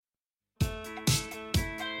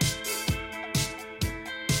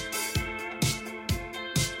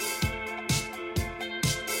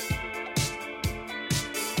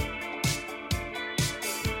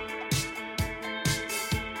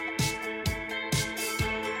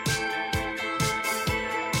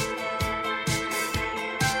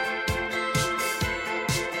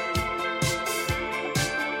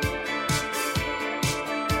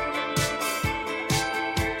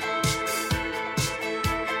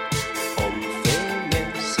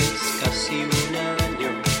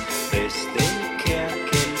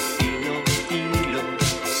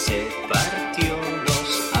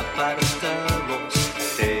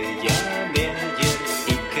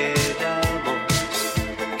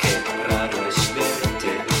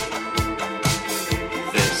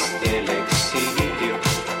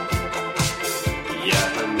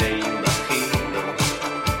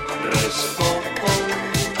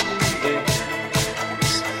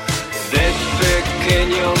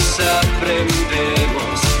pequeños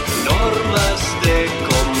aprendemos normas de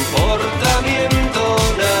comportamiento,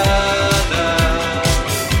 nada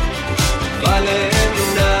vale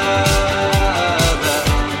nada.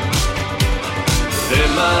 De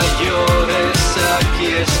mayores aquí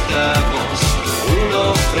estamos, uno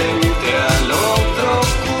frente al otro,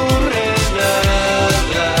 ocurre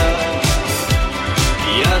nada,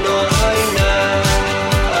 ya no hay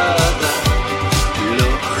nada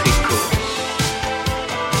lógico.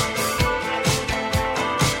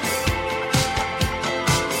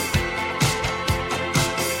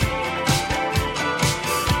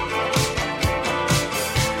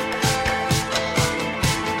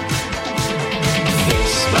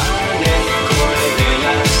 Desvanezco en el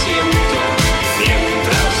asiento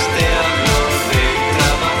mientras te hablo de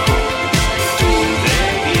trabajo, tú de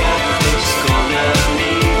viajes con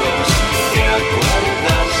amigos, ¿te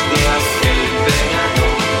acuerdas de aquel verano?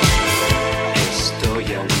 Estoy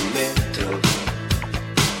al metro,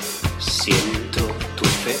 siento tu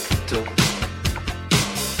efecto,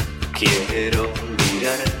 quiero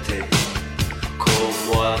mirarte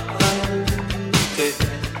como antes.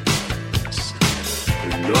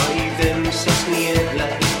 No hay densas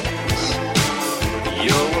nieblas,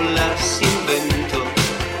 yo las invento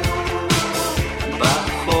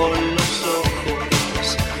bajo los ojos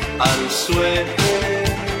al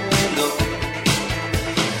suelo.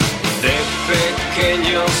 De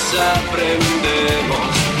pequeños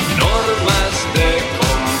aprendemos normas de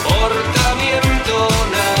comportamiento,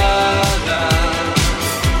 nada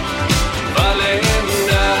vale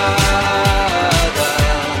nada.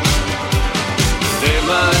 De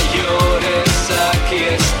mayores aquí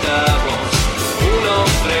estamos, uno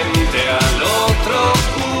frente al otro,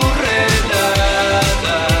 ocurre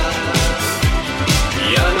nada,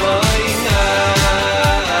 ya no hay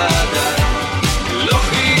nada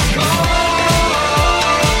lógico,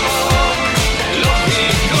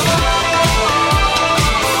 lógico.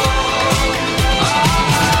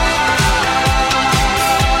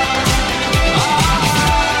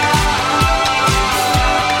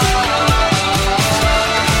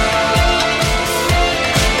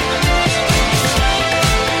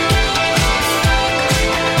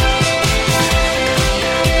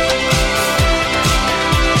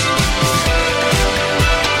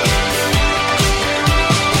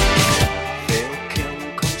 Veo que aún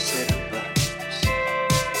conservas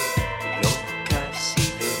locas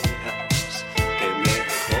ideas que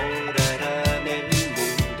mejorarán el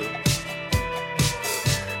mundo.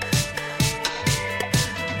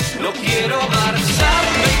 No quiero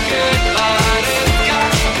marcharme y que parezca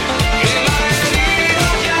que la herida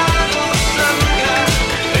ya no sangra.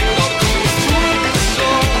 Tengo tu pulso,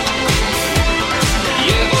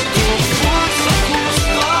 llevo tu pulso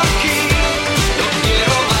justo aquí. No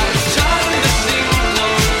quiero marcharme sin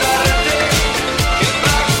contarte que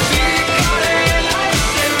practicaré la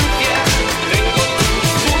esencia. Tengo tu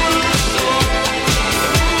pulso,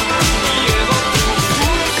 llevo tu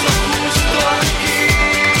pulso justo aquí.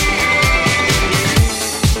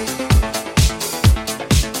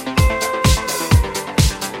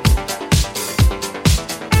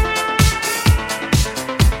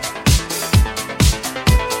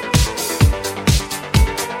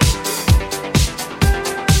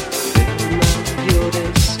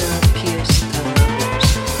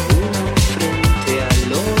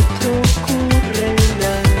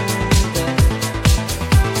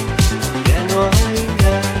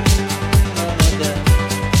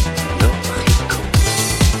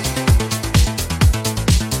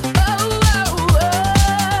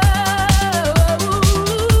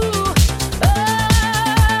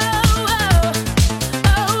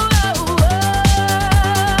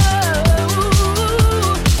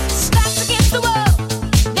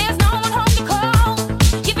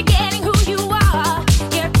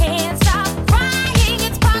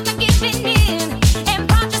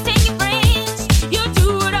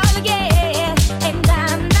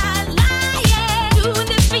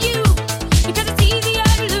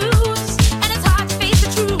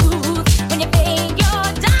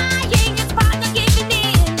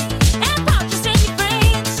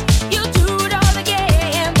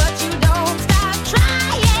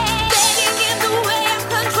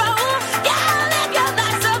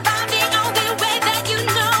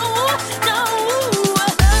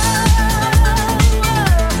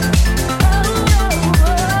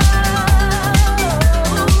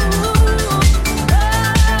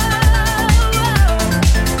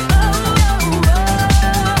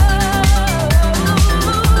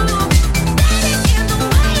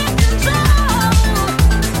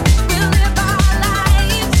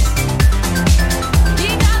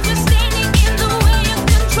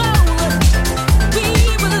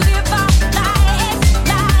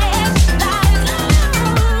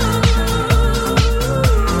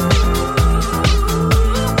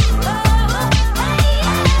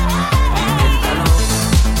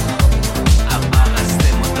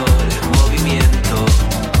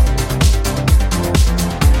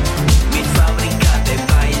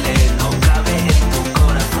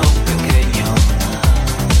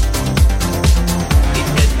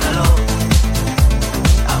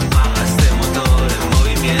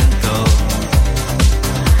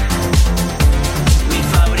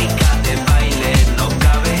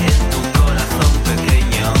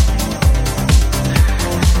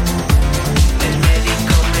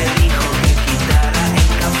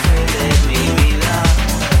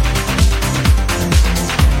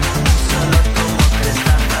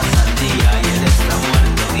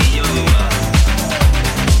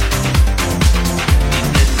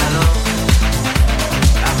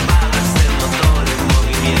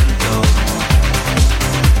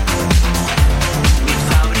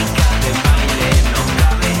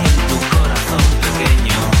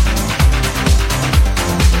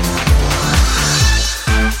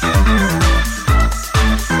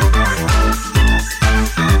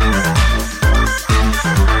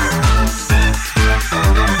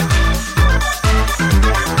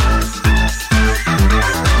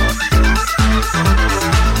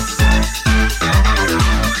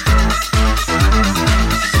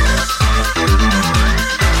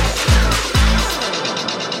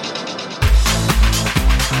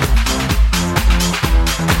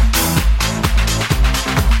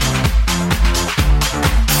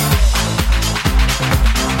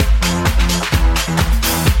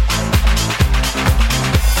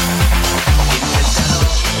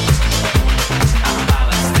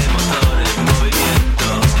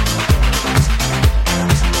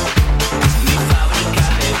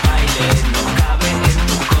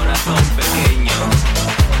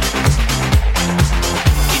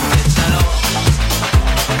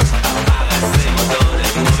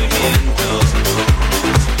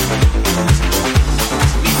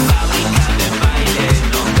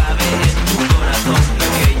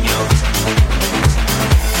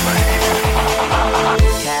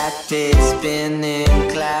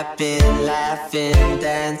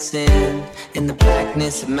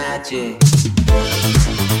 blackness of magic.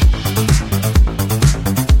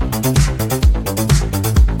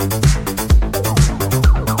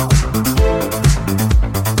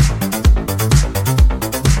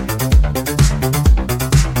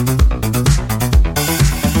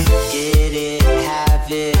 Get it, have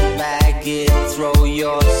it, bag it, throw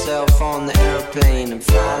yourself on the airplane and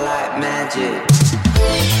fly like magic.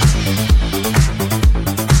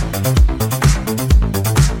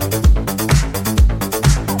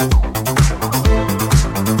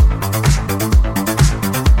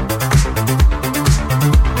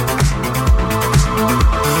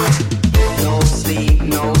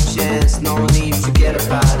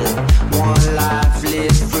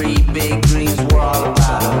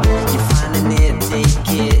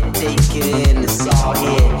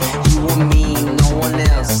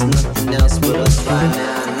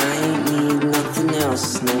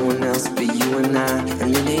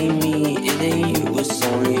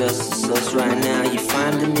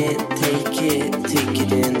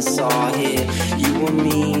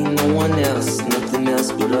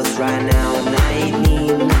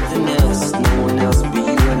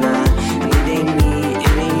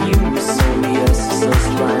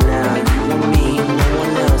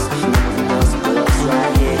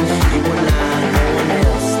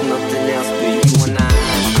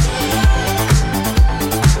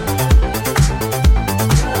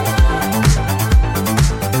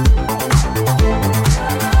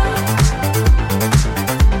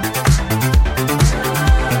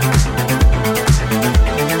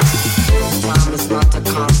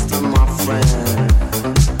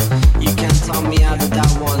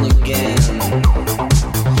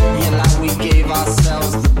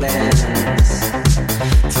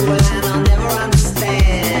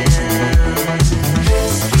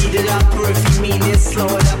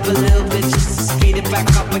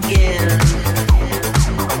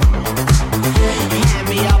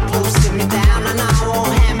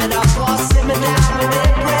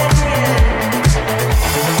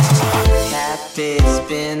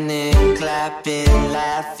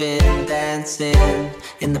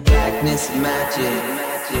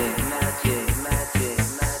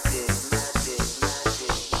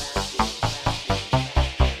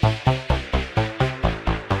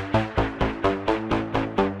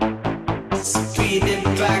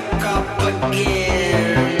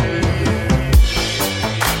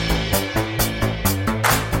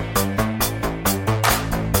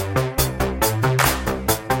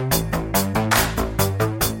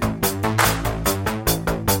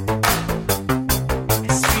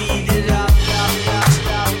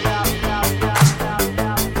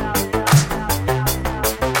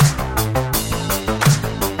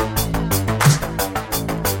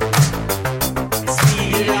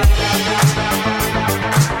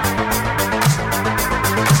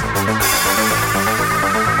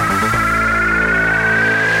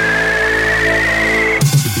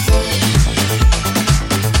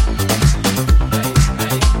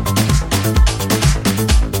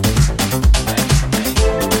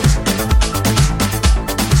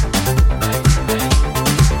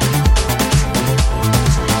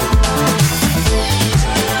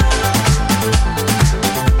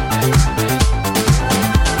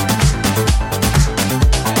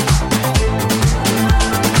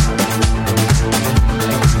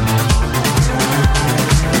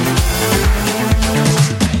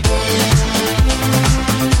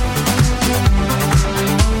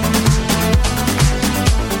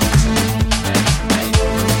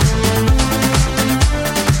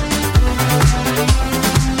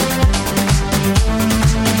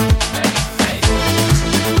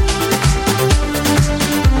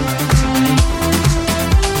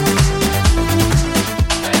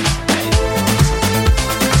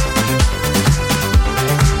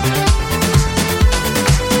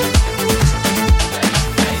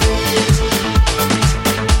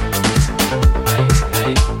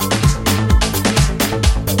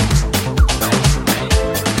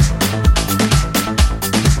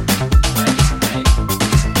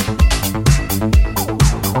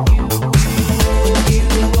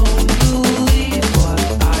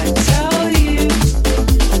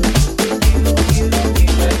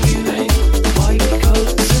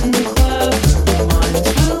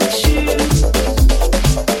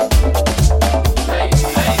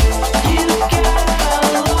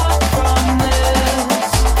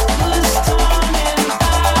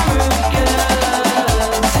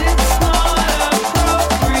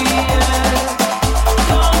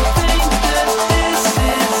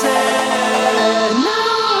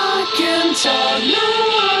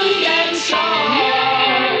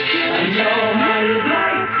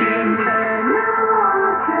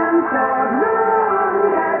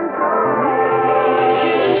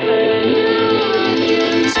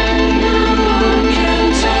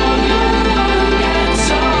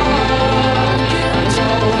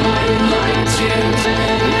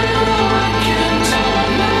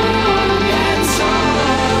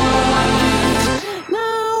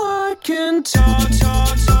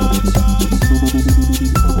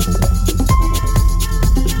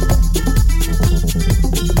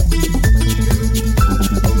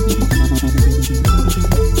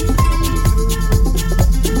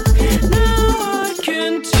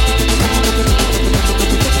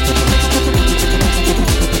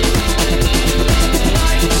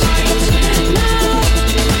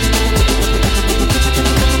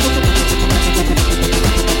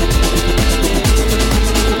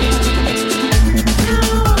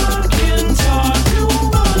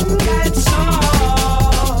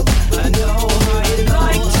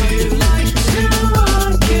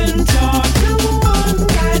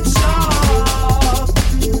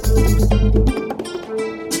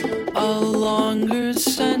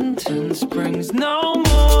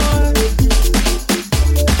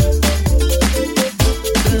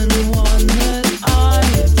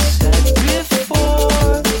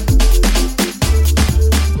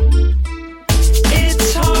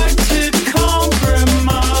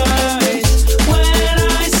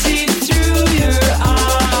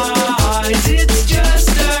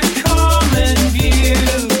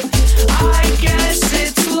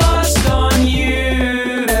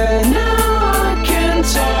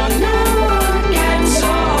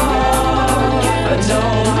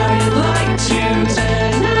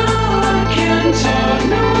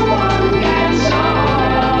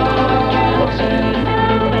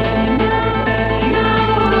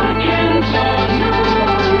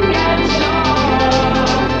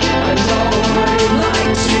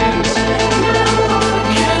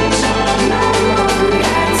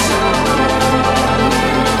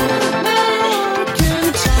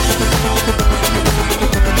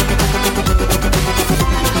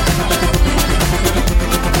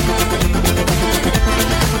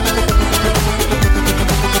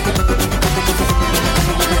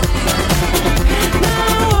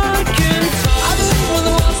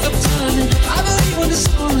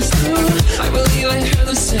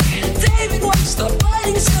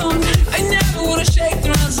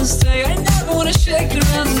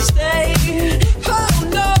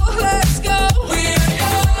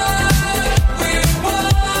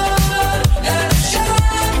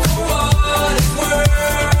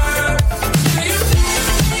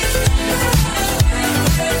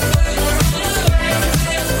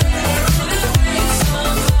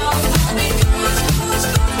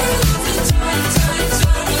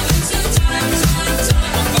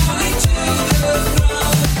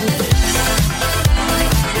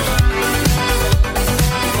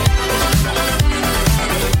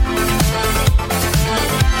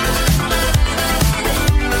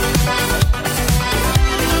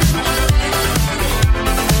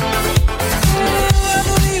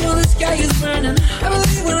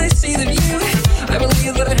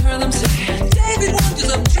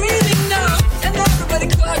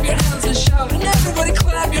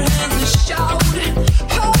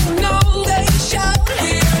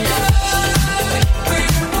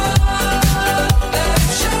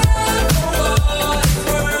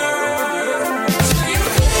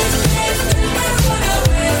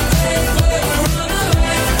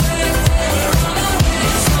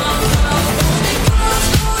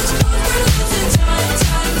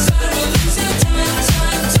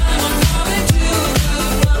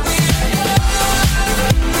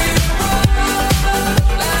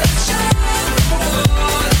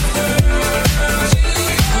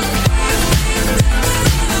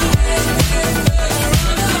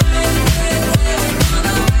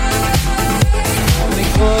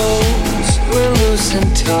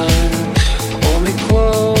 in time. Hold me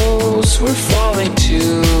close, we're falling to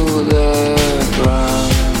the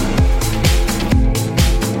ground.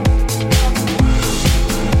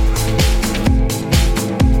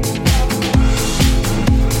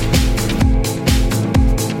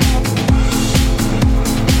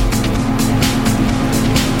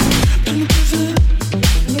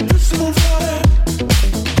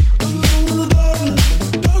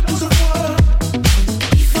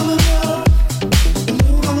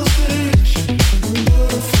 Stay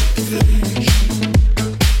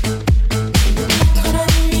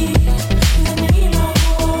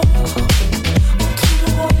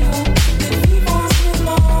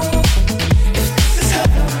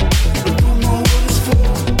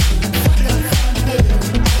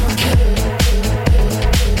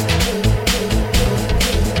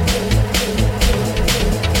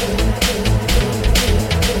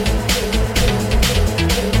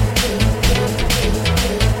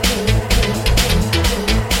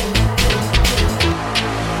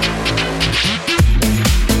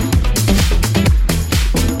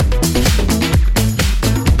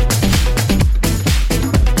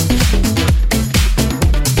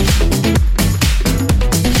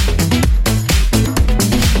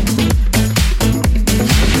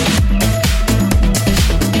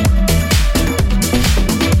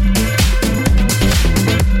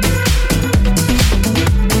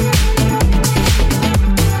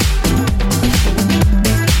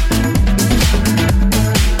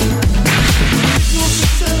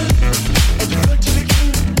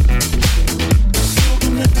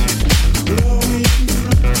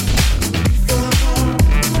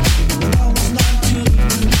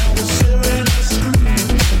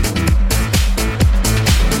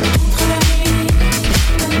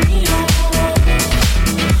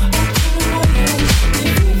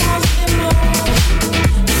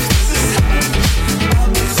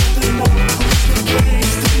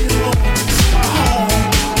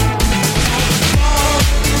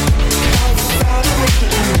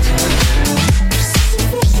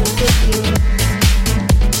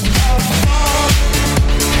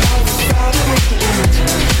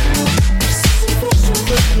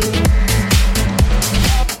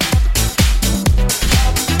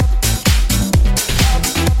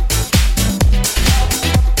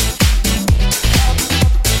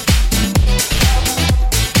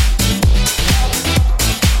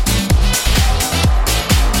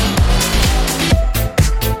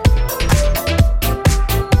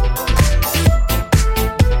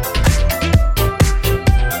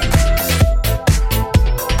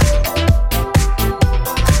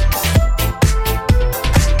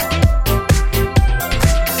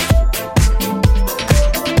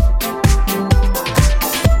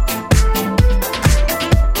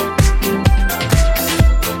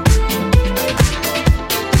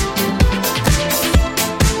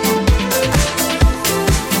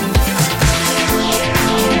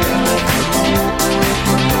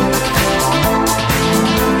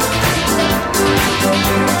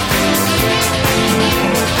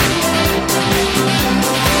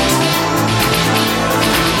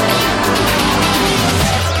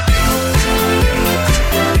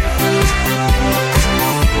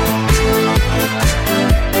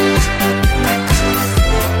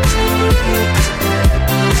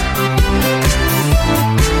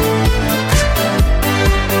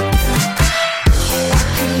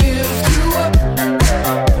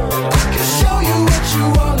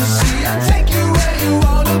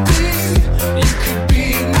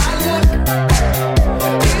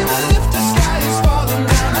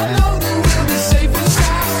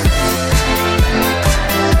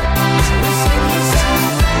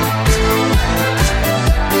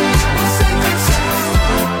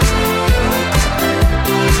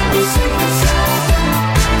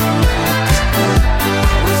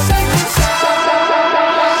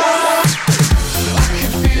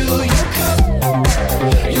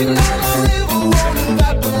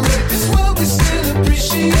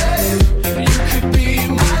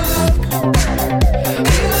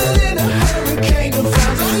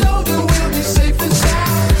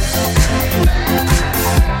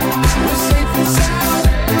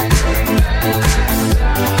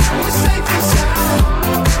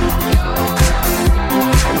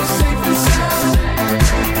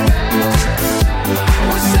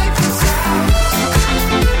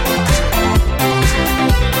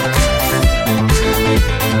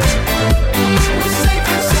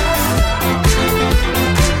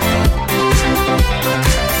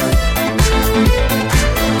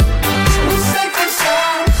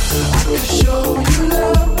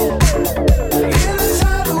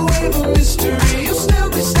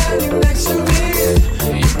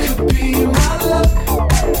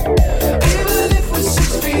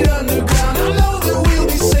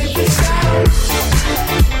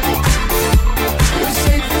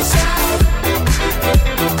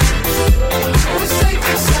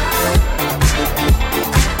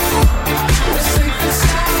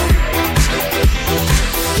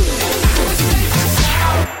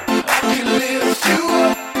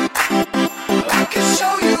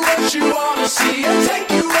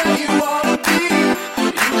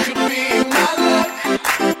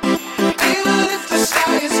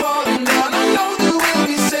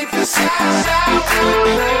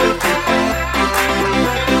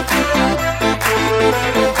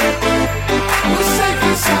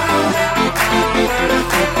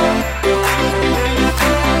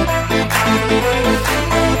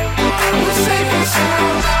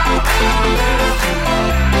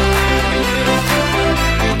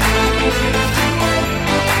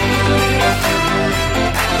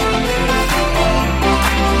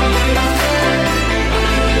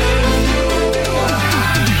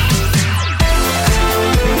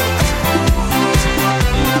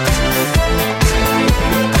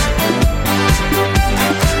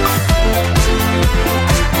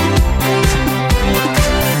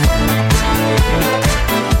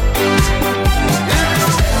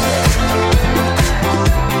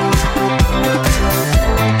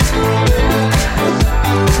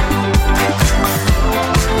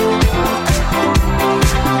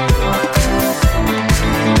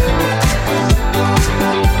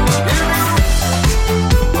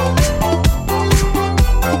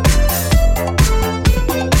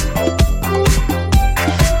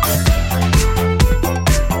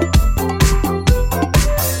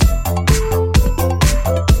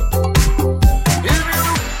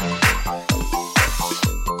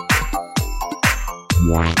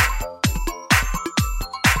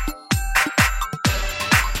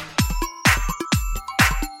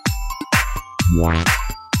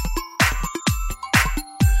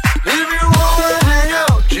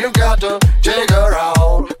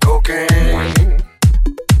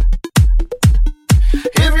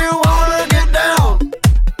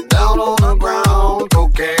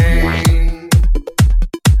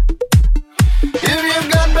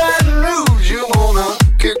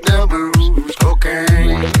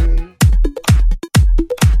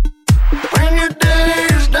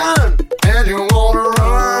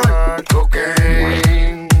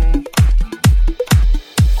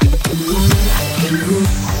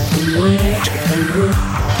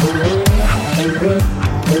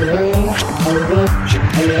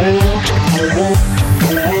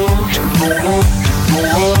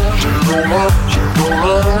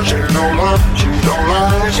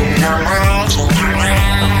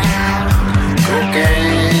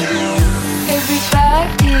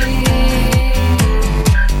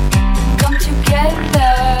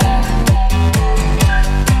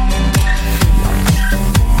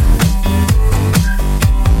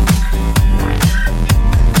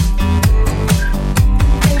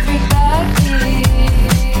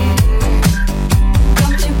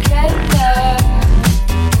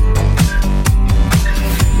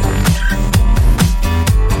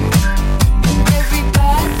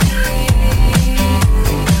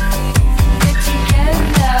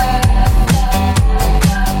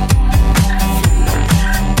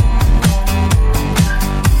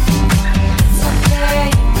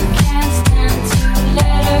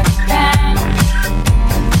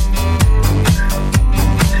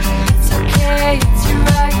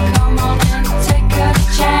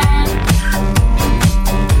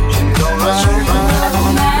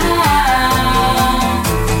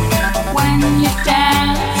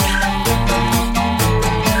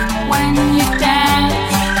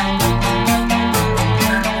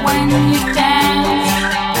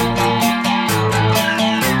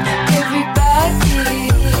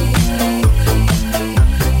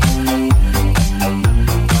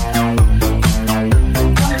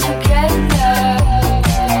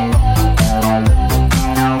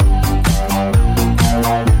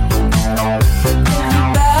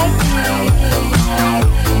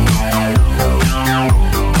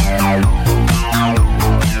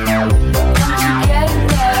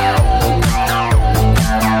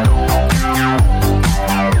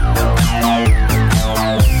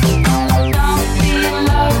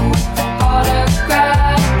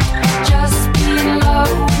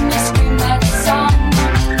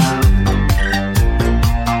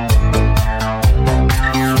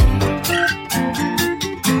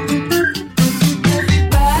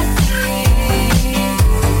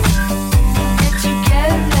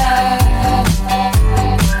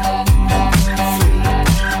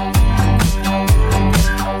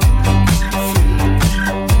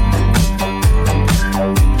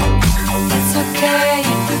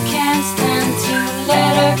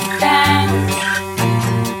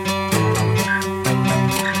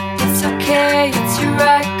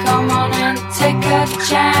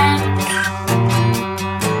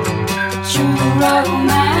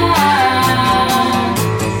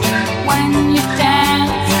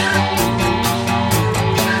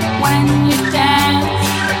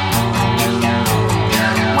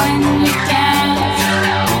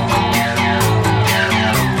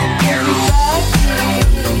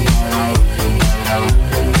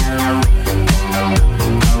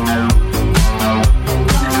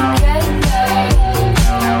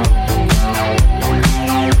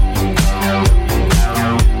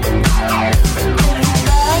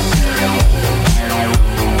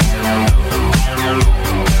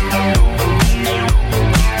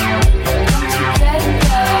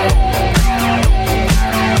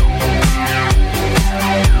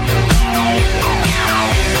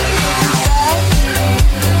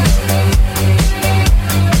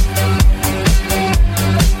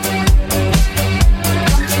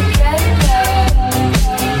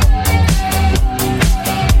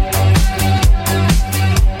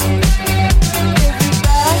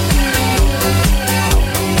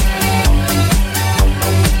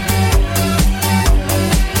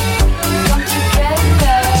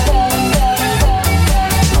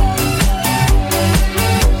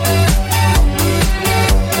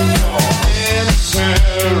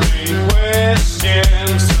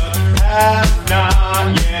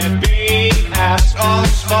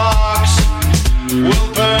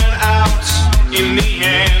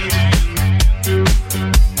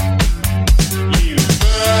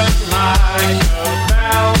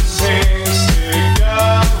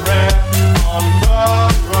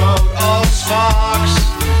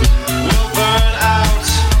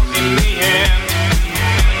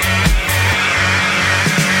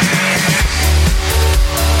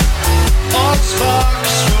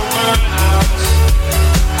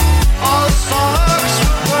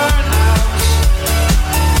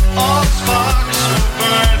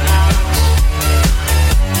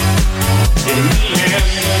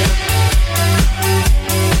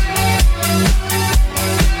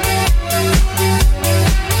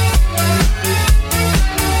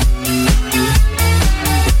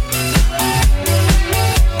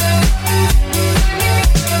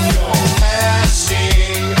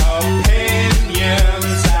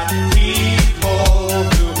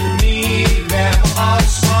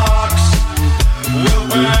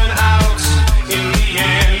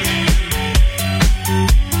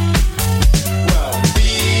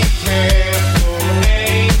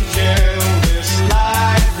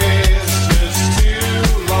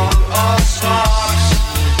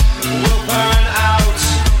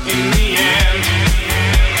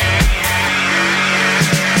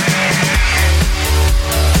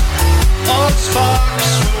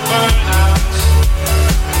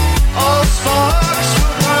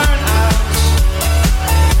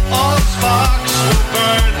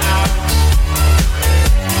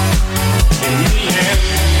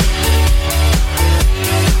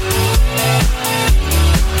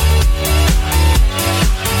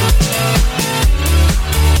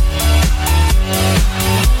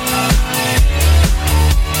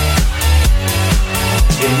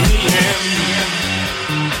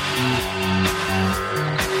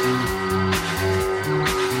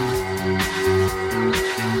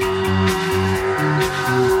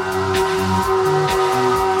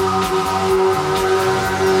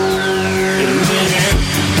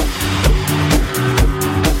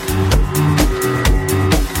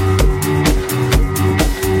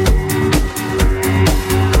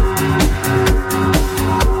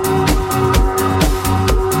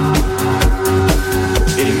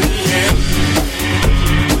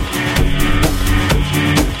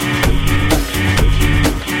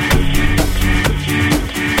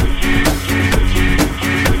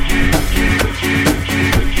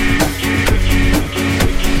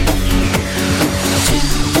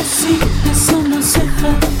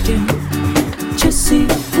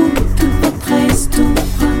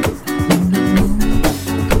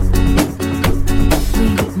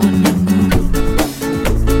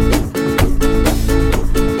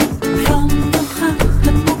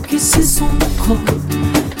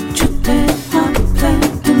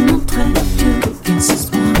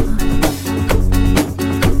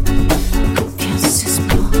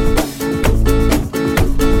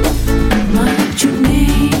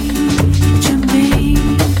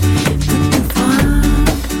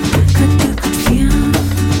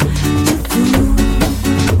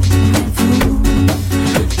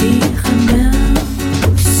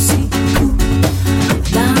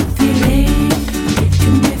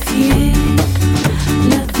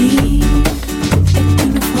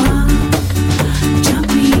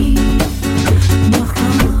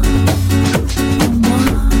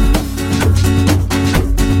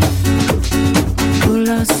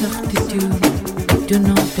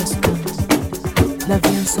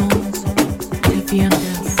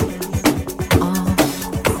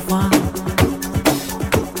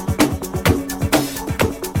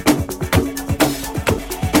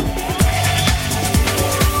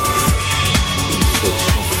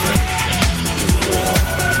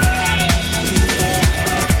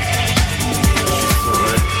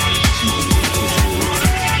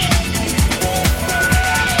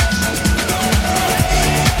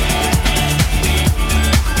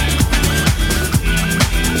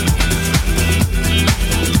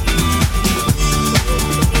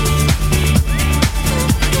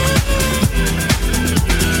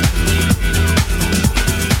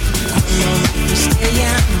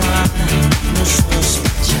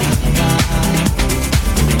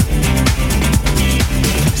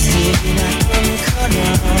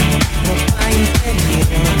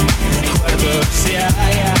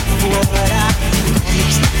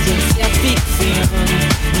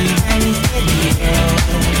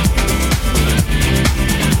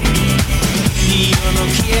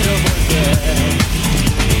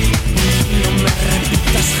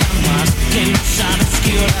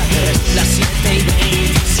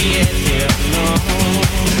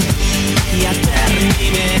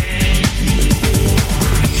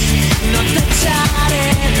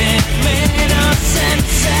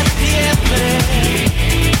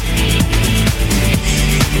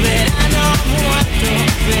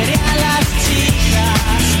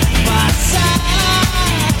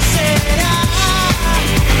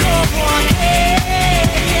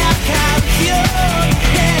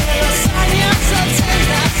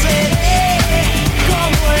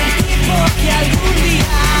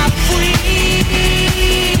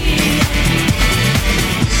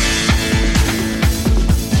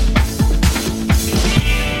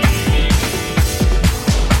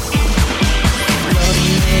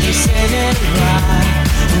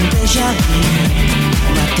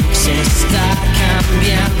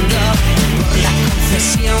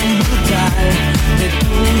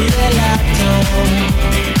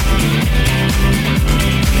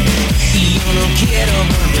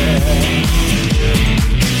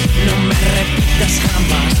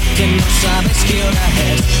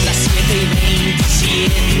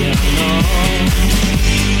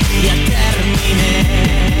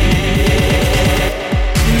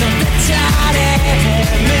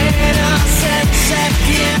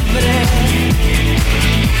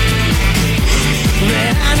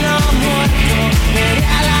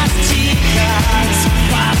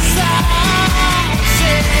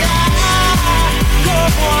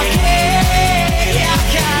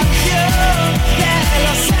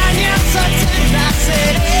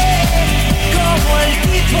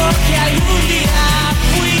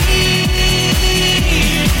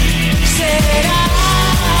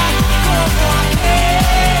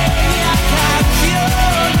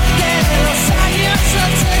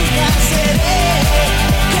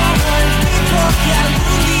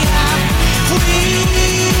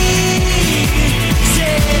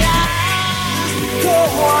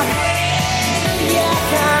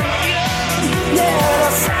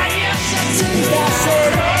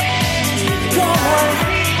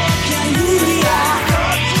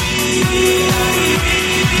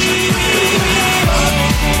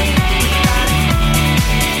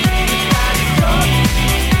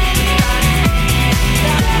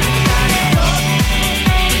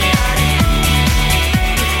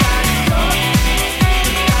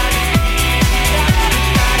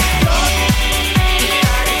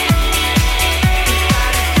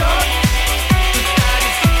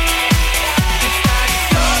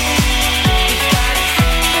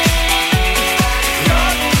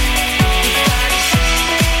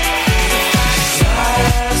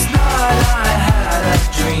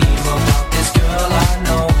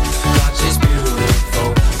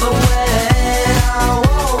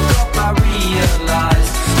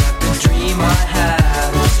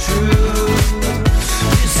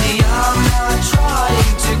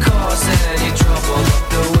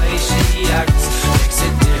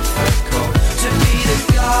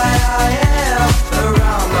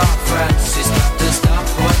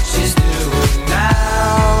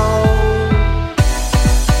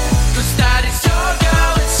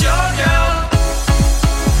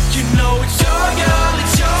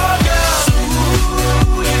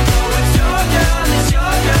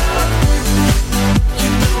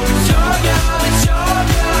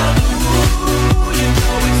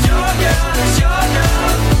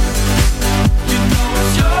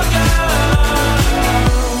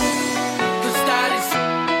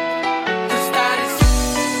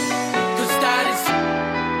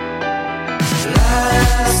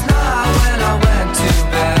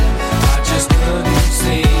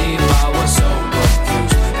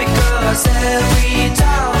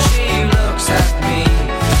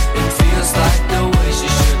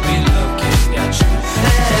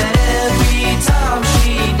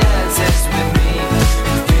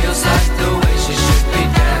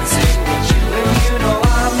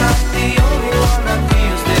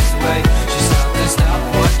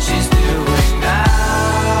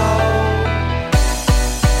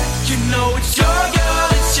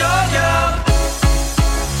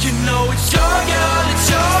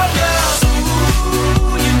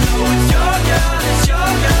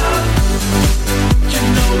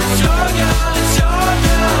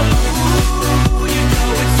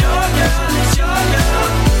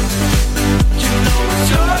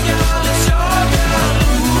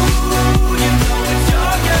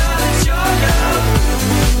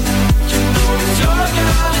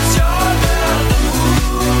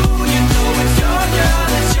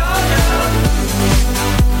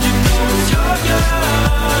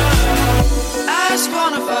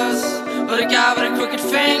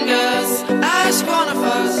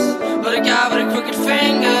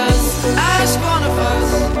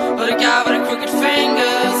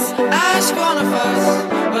Ask one of us,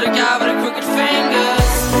 but a guy with a crooked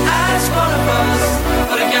fingers. Ask one of us,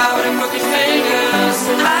 but a guy with a crooked fingers.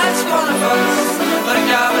 Ask one of us, but a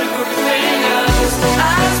guy with a crooked fingers.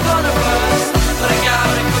 Ask one of us, but a guy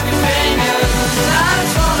with a crooked fingers.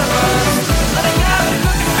 Ask one of us, but a guy with a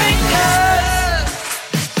crooked fingers.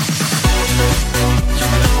 You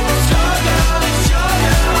know it's your girl, it's your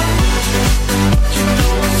girl. You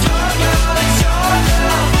know it's your girl, it's your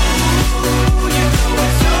girl. Ooh, you know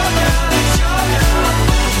it's your girl, it's your girl.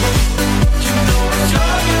 You know it's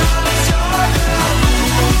your girl, it's your girl.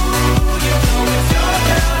 Ooh, you know it's your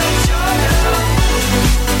girl, it's your girl.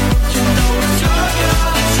 You know it's your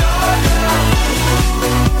girl, it's your girl.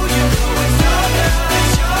 Ooh, you know it's your girl,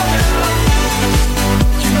 it's your girl.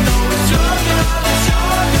 You know it's your girl, it's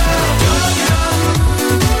your girl. Your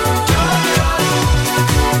girl, your girl, your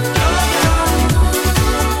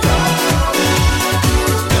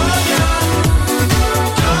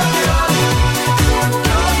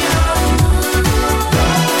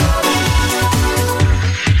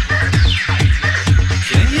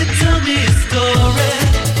Can you tell me a story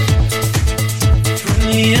from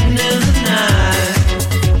the end of the night?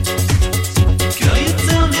 Can you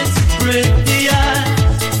tell me to break the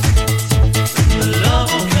ice and the love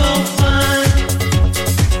will come fine?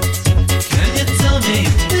 Can you tell me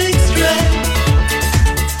you think straight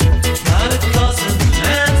about the cost of the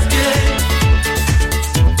landscape?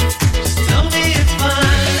 Just tell me you're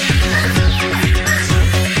fine.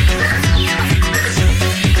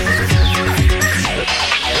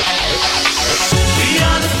 We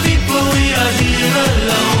are the people, we are here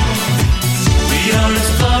alone. We are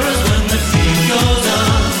explorers when the beat goes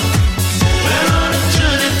on. We're on a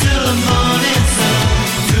journey till the morning sun.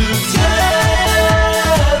 Together,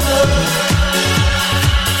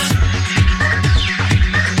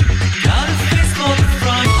 got a face for the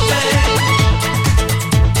front page.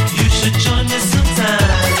 You should join me sometime.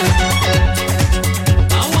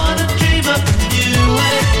 I wanna dream up a new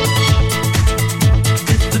age.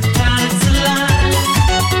 If the planet's alive,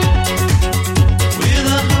 with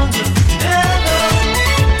a hunger forever,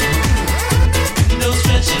 no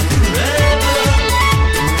stretching forever.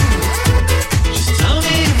 Just tell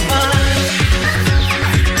me you're fine.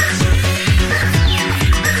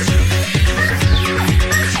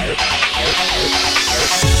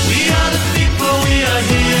 We are the people, we are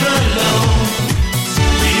here alone.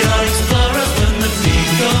 We are explorers when the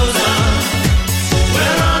beat goes on.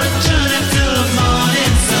 We're on a journey till the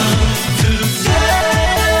morning sun. Together,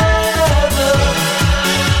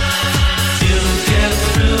 you'll get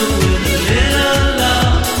through with a little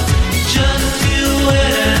love. Just you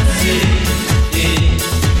wait and see.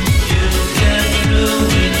 You'll get through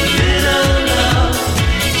with a little love.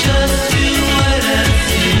 Just you wait and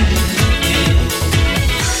see.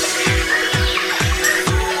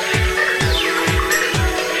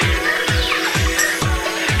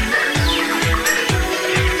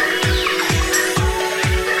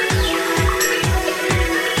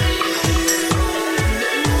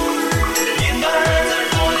 In my hands I'm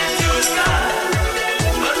pointing to the sky,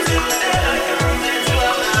 but till then I come into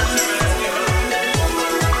a land to rescue.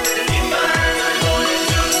 In my hands I'm pointing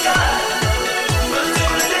to the sky, but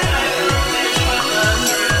till then I come into a land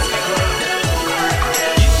to rescue.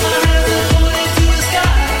 In my hands I'm pointing to the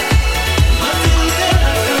sky, but till then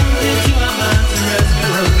I come into a land to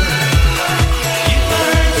rescue. In my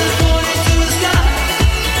hands I'm pointing to the sky,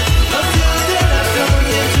 but till then I come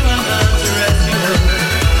into a land to rescue.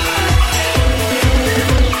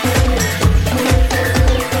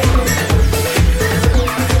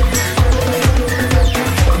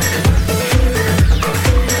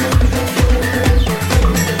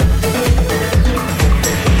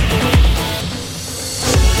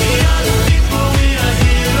 We are the people, we are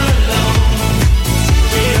here alone.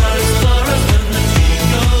 We are explorers when the beat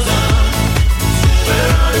goes on.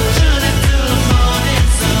 We're on a journey till the morning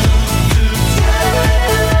sun.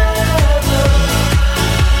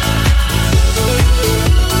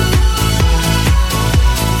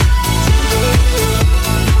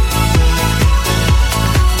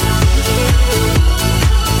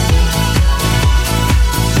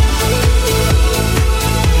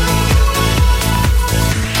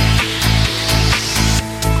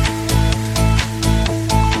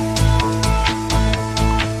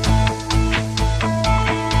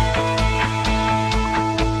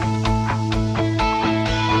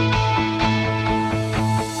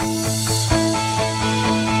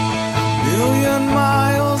 Million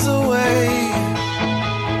miles away,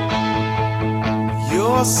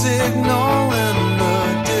 your signal in the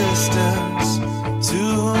distance, to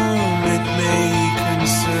whom it may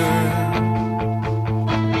concern.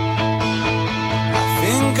 I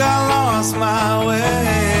think I lost lost my way.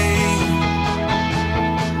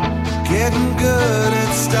 Getting good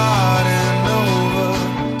at starting over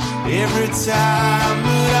every time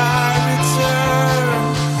that I return.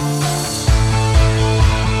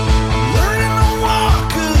 Learning to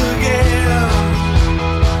walk again.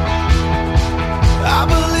 I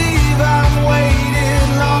believe I've waited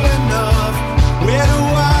long enough. Where do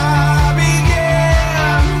I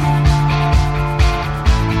begin?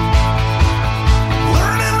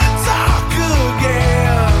 Learning to talk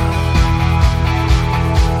again.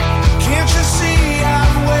 Can't you see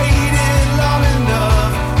I've waited long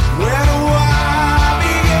enough? Where do I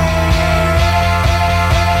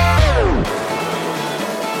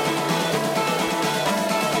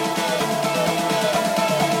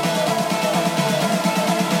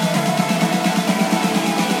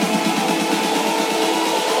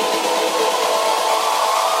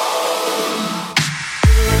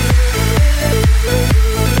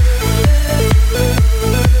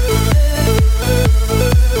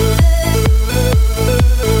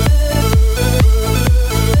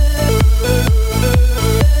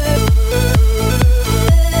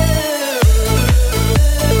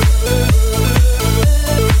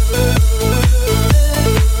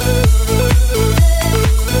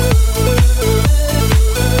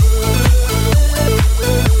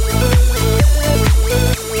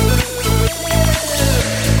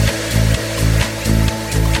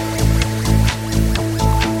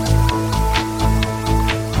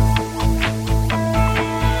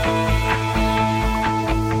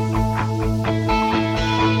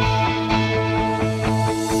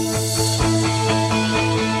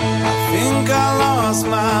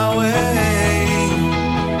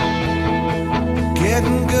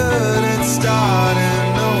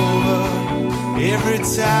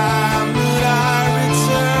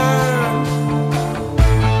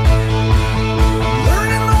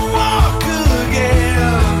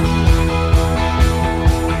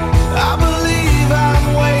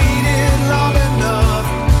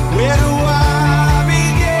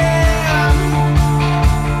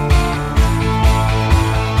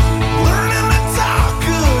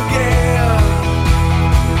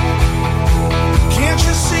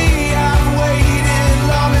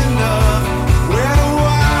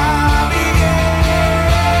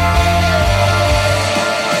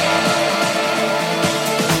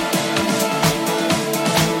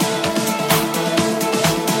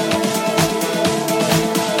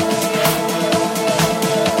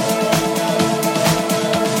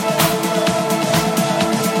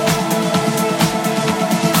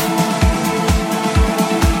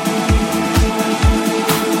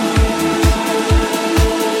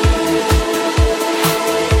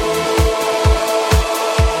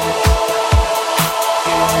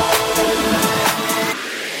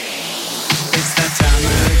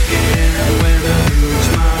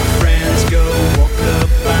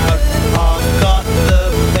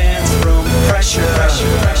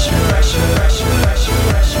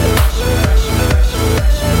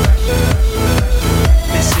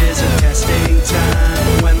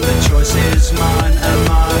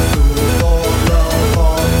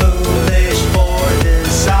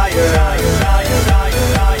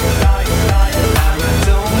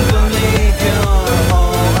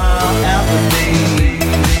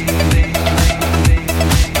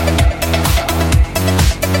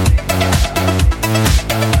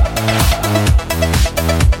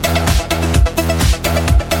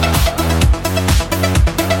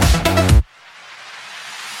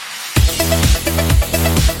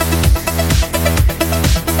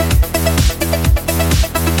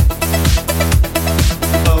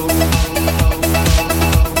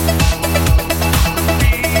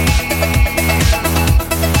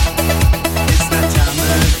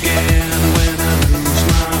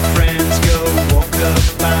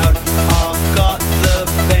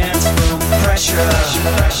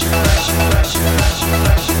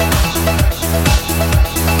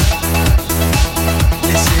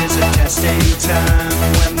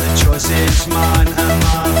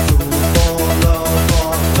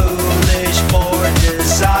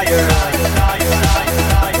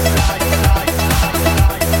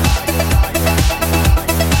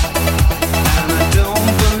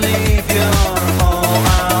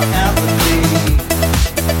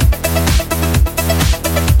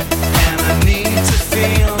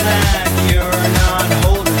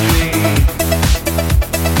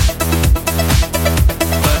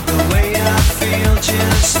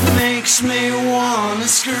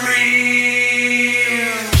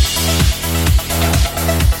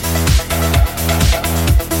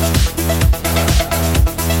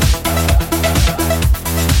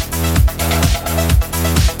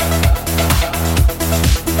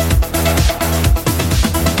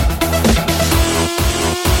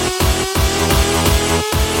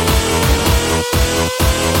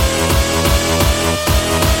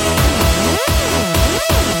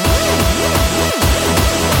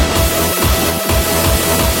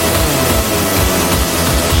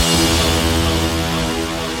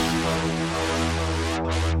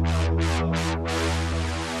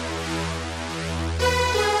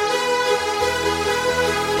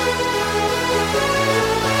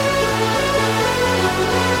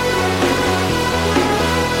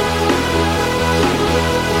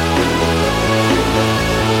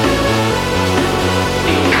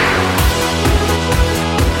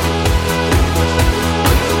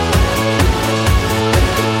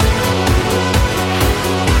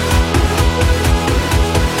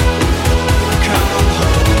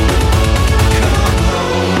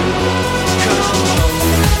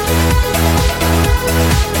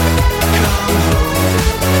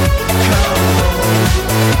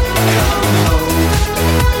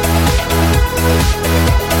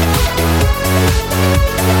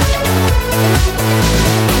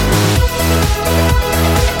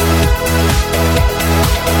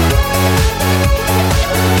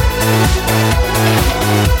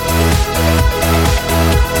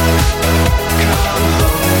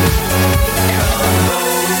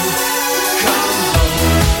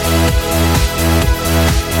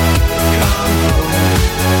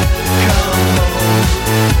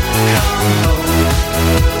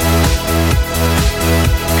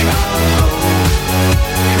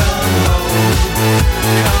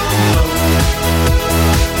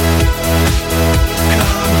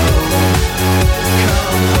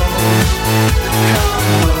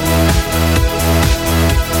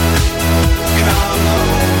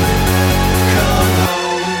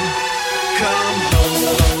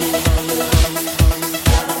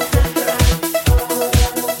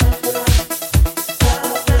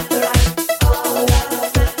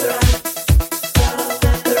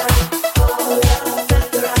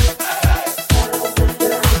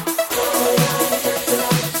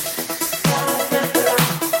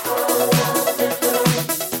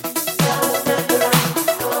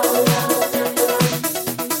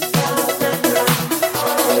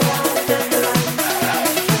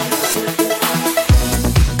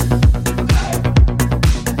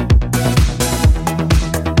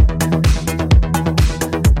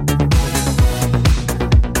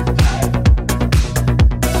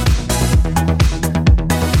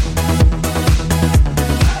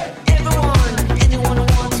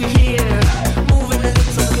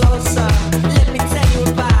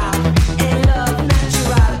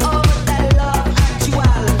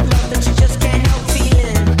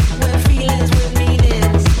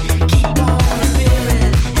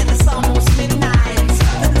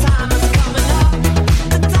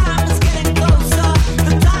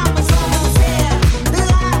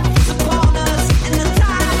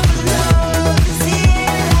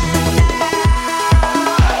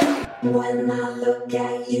look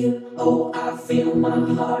at you, oh, I feel my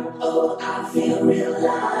heart, oh, I feel real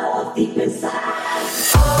love deep inside.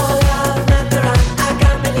 Oh, love, natural, I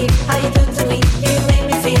can't believe how you do to me. You make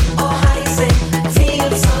me feel, oh, how you say, feel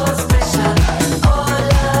so special. Oh,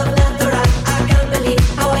 love, natural, I can't believe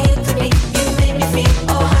how you do to me. You make me feel,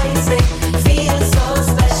 oh, how you say, feel so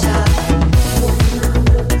special.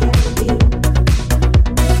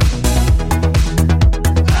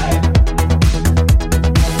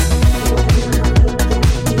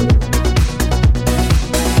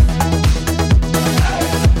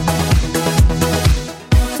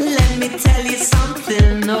 Let me tell you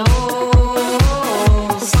something,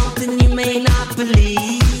 oh, something you may not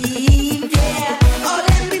believe, yeah. Oh,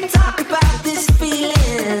 let me talk about this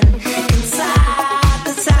feeling inside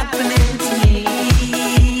that's happening to me.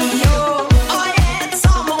 Oh yeah, it's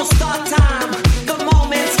almost our time. The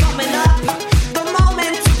moment's coming up. The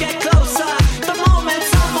moment to get closer. The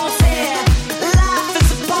moment's almost here. Life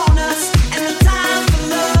is upon us, and the time for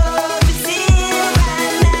love is here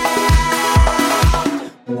right now.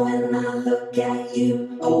 When I look at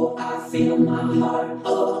you, oh, I feel my heart,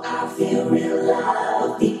 oh, I feel real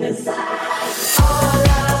love.